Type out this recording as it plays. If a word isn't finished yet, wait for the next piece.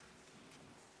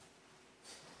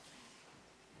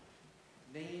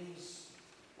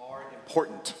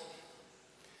important.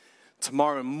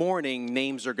 Tomorrow morning,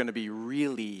 names are going to be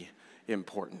really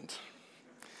important.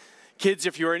 Kids,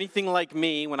 if you're anything like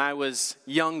me, when I was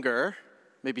younger,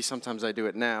 maybe sometimes I do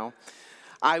it now,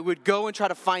 I would go and try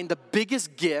to find the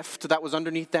biggest gift that was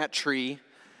underneath that tree,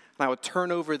 and I would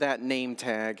turn over that name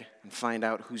tag and find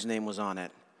out whose name was on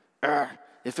it.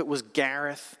 If it was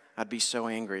Gareth, I'd be so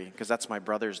angry, because that's my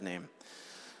brother's name.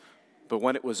 But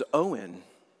when it was Owen,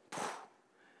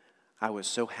 I was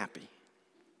so happy.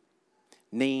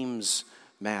 Names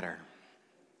matter.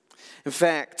 In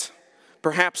fact,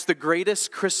 perhaps the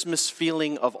greatest Christmas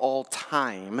feeling of all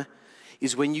time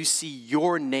is when you see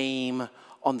your name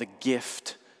on the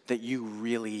gift that you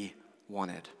really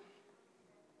wanted.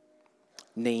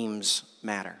 Names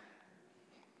matter.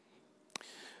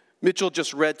 Mitchell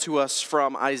just read to us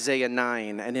from Isaiah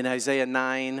 9, and in Isaiah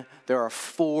 9, there are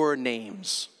 4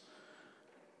 names,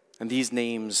 and these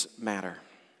names matter.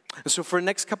 And so for the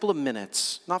next couple of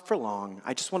minutes, not for long,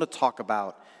 I just want to talk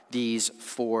about these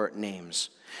 4 names,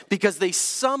 because they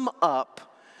sum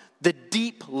up the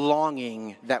deep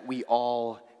longing that we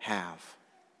all have.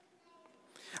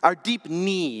 Our deep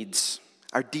needs,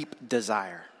 our deep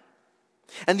desire.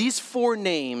 And these 4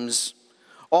 names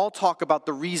all talk about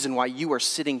the reason why you are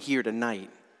sitting here tonight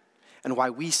and why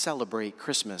we celebrate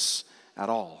Christmas at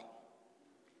all.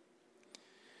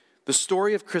 The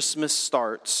story of Christmas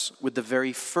starts with the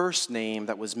very first name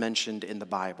that was mentioned in the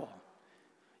Bible.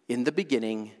 In the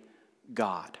beginning,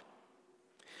 God.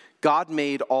 God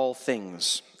made all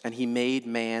things, and he made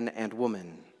man and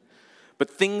woman. But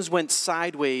things went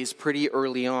sideways pretty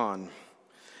early on.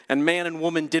 And man and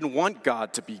woman didn't want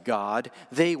God to be God.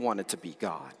 They wanted to be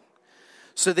God.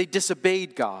 So they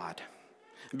disobeyed God.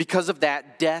 Because of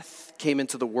that, death came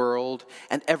into the world,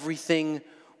 and everything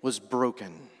was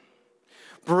broken.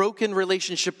 Broken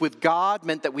relationship with God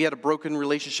meant that we had a broken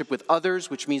relationship with others,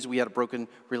 which means we had a broken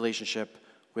relationship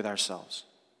with ourselves.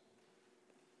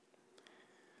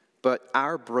 But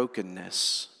our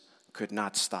brokenness could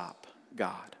not stop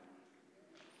God.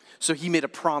 So he made a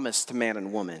promise to man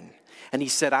and woman. And he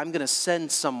said, I'm going to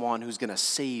send someone who's going to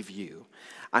save you.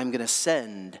 I'm going to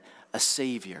send a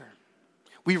Savior.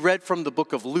 We read from the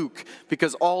book of Luke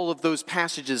because all of those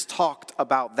passages talked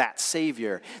about that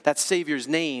Savior. That Savior's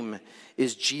name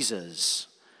is Jesus.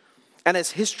 And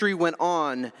as history went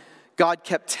on, God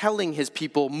kept telling his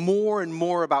people more and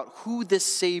more about who this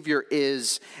Savior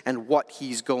is and what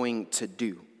he's going to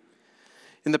do.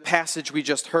 In the passage we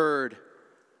just heard,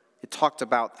 it talked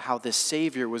about how this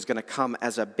Savior was going to come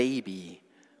as a baby.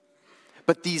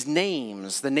 But these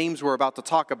names, the names we're about to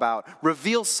talk about,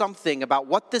 reveal something about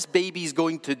what this baby is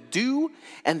going to do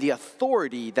and the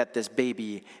authority that this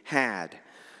baby had,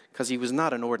 because he was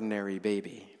not an ordinary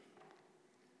baby.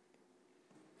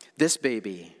 This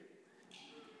baby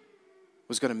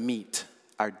was going to meet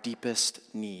our deepest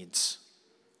needs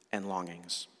and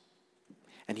longings.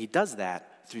 And he does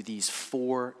that through these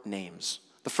 4 names.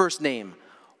 The first name,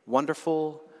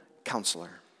 Wonderful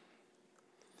Counselor.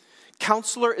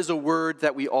 Counselor is a word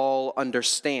that we all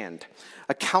understand.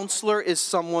 A counselor is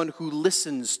someone who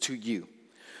listens to you,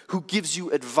 who gives you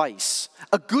advice.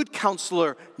 A good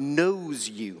counselor knows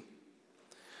you.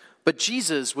 But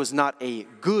Jesus was not a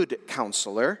good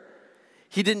counselor.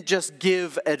 He didn't just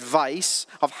give advice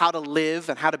of how to live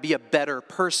and how to be a better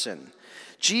person.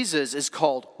 Jesus is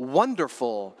called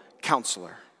Wonderful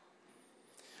Counselor.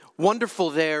 Wonderful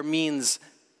there means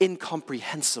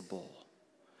incomprehensible,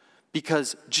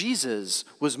 because Jesus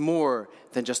was more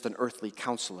than just an earthly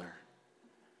counselor.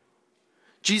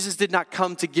 Jesus did not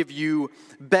come to give you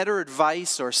better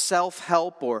advice or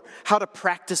self-help or how to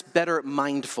practice better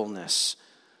mindfulness.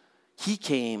 He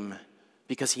came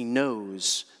because he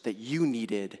knows that you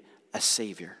needed a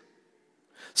Savior.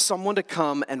 Someone to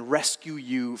come and rescue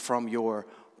you from your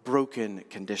broken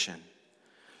condition.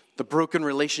 The broken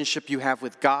relationship you have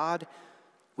with God,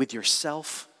 with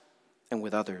yourself, and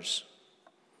with others.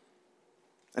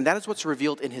 And that is what's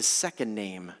revealed in his second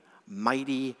name,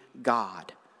 Mighty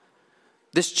God.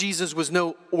 This Jesus was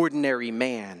no ordinary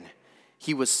man.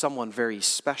 He was someone very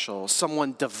special,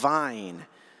 someone divine,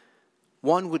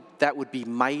 one that would be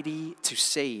mighty to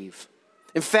save.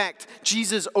 In fact,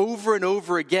 Jesus over and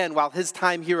over again while his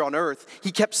time here on earth,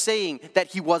 he kept saying that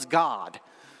he was God.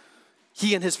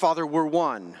 He and his Father were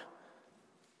one.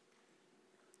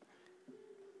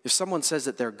 If someone says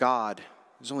that they're God,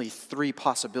 there's only 3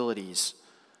 possibilities.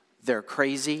 They're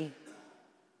crazy,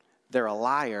 they're a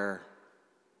liar,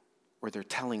 or they're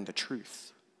telling the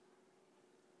truth.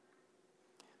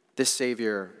 This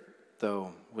Savior,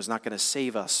 though, was not going to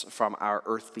save us from our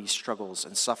earthly struggles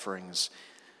and sufferings.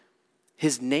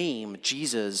 His name,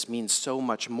 Jesus, means so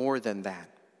much more than that.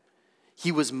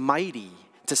 He was mighty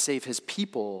to save his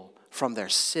people from their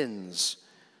sins.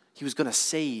 He was going to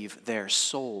save their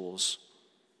souls.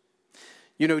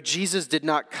 You know, Jesus did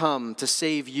not come to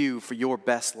save you for your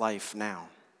best life now.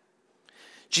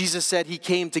 Jesus said he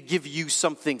came to give you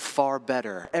something far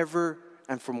better, ever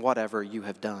and from whatever you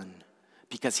have done,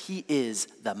 because he is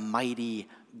the mighty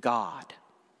God.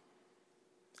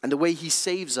 And the way he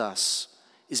saves us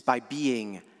is by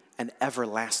being an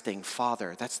everlasting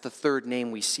Father. That's the third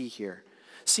name we see here.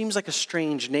 Seems like a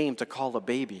strange name to call a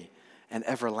baby, an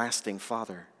everlasting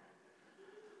Father.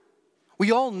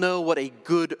 We all know what a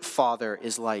good father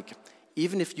is like.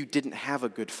 Even if you didn't have a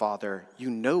good father, you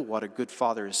know what a good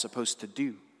father is supposed to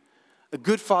do. A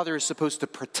good father is supposed to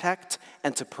protect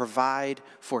and to provide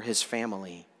for his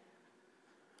family.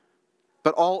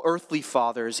 But all earthly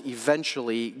fathers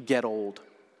eventually get old.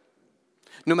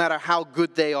 No matter how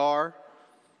good they are,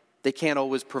 they can't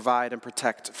always provide and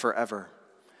protect forever.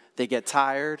 They get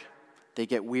tired, they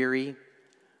get weary,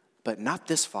 but not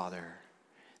this Father.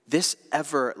 This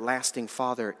everlasting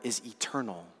Father is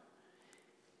eternal.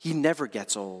 He never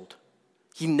gets old.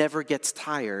 He never gets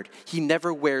tired. He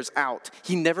never wears out.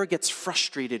 He never gets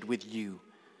frustrated with you.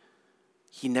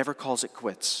 He never calls it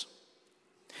quits.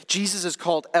 Jesus is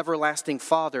called Everlasting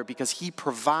Father because he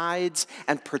provides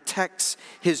and protects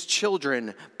his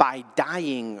children by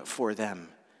dying for them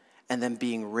and then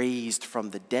being raised from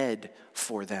the dead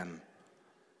for them.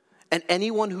 And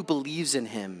anyone who believes in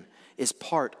him is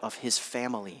part of his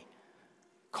family.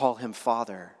 Call him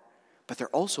Father, but they're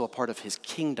also a part of his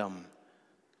kingdom.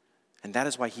 And that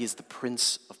is why he is the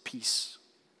Prince of Peace.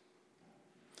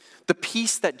 The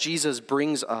peace that Jesus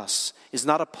brings us is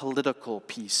not a political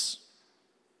peace.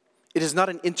 It is not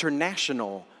an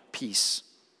international peace.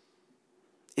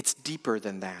 It's deeper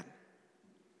than that.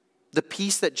 The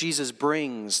peace that Jesus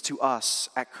brings to us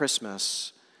at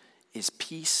Christmas is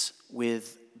peace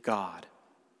with God.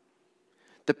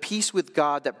 The peace with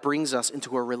God that brings us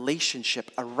into a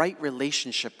relationship, a right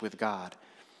relationship with God.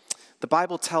 The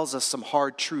Bible tells us some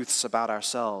hard truths about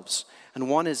ourselves. And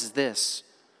one is this,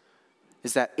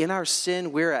 is that in our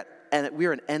sin, we're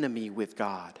an enemy with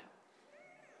God.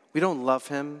 We don't love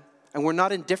him, and we're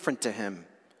not indifferent to him.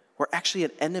 We're actually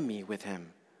an enemy with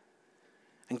him.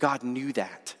 And God knew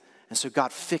that. And so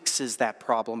God fixes that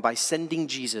problem by sending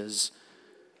Jesus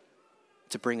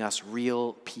to bring us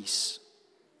real peace.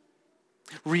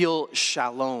 Real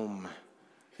shalom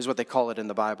is what they call it in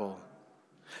the Bible.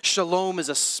 Shalom is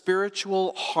a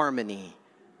spiritual harmony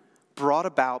brought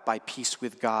about by peace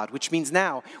with God, which means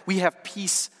now we have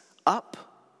peace up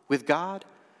with God,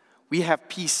 we have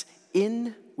peace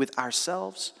in with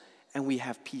ourselves, and we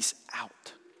have peace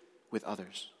out with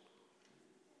others.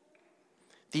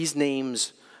 These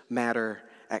names matter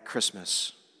at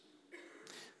Christmas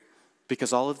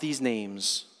because all of these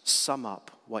names sum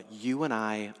up what you and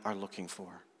I are looking for,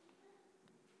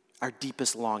 our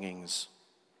deepest longings.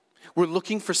 We're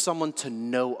looking for someone to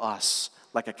know us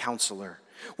like a counselor.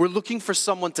 We're looking for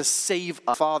someone to save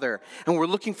a Father, and we're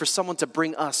looking for someone to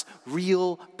bring us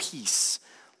real peace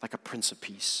like a Prince of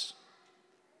Peace.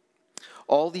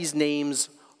 All these names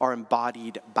are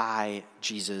embodied by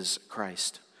Jesus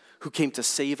Christ, who came to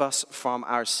save us from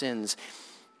our sins.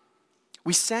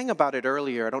 We sang about it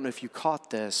earlier. I don't know if you caught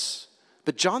this,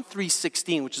 but John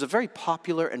 3:16, which is a very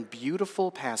popular and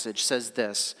beautiful passage, says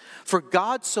this: "For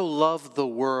God so loved the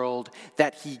world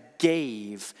that he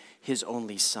gave his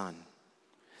only Son,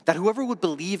 that whoever would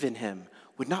believe in him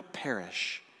would not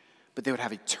perish, but they would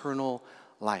have eternal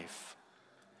life."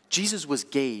 Jesus was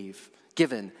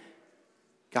given.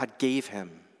 God gave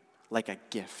him like a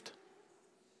gift.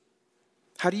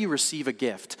 How do you receive a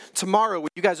gift? Tomorrow,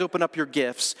 when you guys open up your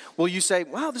gifts, will you say,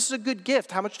 "Wow, this is a good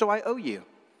gift. How much do I owe you?"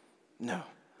 No.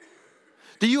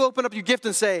 Do you open up your gift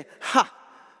and say,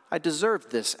 I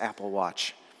deserved this Apple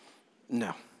Watch?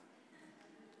 No.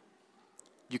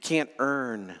 You can't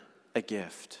earn a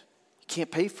gift. You can't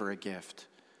pay for a gift.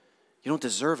 You don't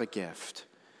deserve a gift.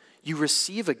 You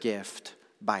receive a gift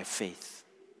by faith.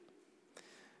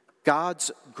 God's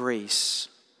grace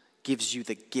gives you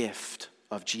the gift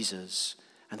of Jesus.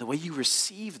 And the way you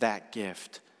receive that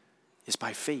gift is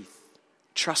by faith,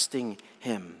 trusting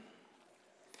him.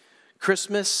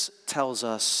 Christmas tells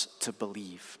us to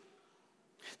believe,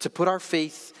 to put our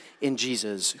faith in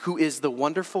Jesus, who is the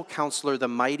wonderful counselor, the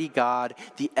mighty God,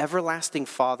 the everlasting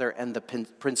Father, and the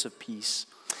Prince of Peace.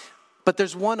 But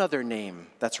there's one other name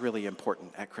that's really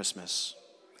important at Christmas,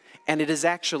 and it is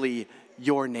actually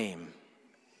your name.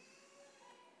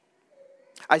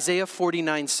 Isaiah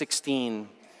 49:16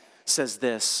 says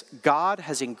this: "God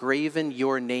has engraven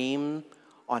your name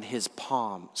on his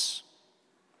palms."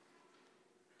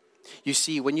 You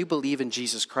see, when you believe in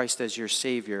Jesus Christ as your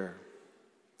Savior,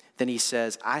 then he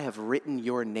says, I have written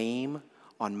your name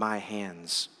on my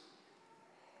hands.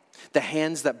 The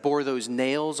hands that bore those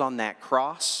nails on that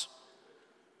cross,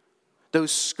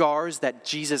 those scars that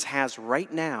Jesus has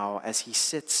right now as he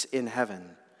sits in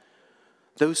heaven,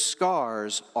 those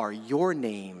scars are your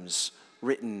names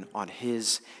written on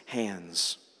his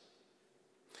hands.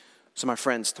 So my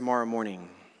friends, tomorrow morning,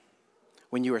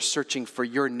 when you are searching for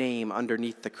your name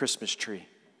underneath the Christmas tree,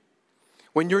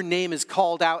 when your name is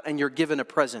called out and you're given a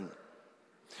present,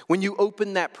 when you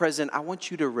open that present, I want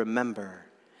you to remember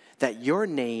that your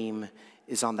name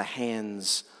is on the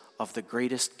hands of the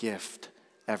greatest gift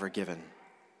ever given.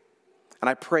 And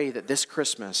I pray that this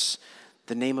Christmas,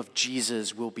 the name of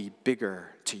Jesus will be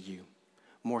bigger to you,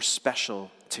 more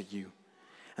special to you,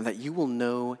 and that you will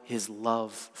know his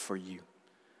love for you,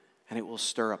 and it will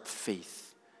stir up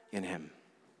faith in him.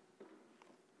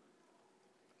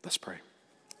 Let's pray.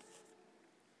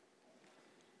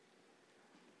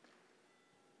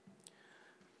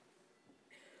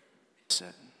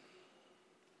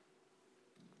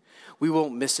 We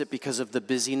won't miss it because of the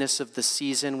busyness of the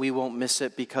season. We won't miss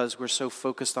it because we're so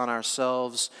focused on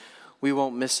ourselves. We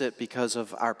won't miss it because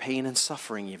of our pain and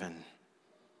suffering even.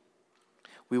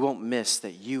 We won't miss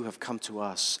that you have come to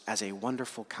us as a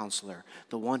wonderful counselor,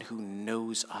 the one who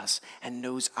knows us and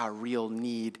knows our real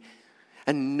need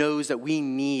and knows that we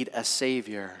need a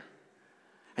Savior.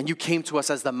 And you came to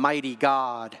us as the mighty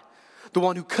God, the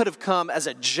one who could have come as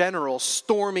a general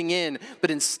storming in,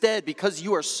 but instead, because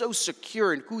you are so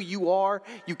secure in who you are,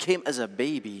 you came as a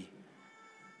baby.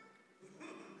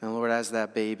 And Lord, as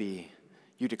that baby,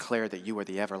 you declare that you are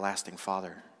the everlasting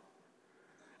Father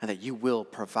and that you will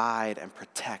provide and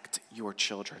protect your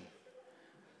children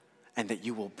and that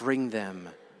you will bring them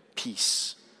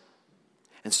peace.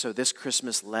 And so this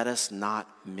Christmas, let us not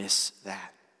miss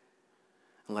that.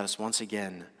 And let us once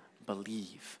again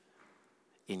believe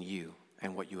in you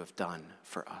and what you have done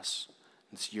for us.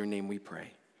 It's your name we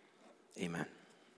pray. Amen.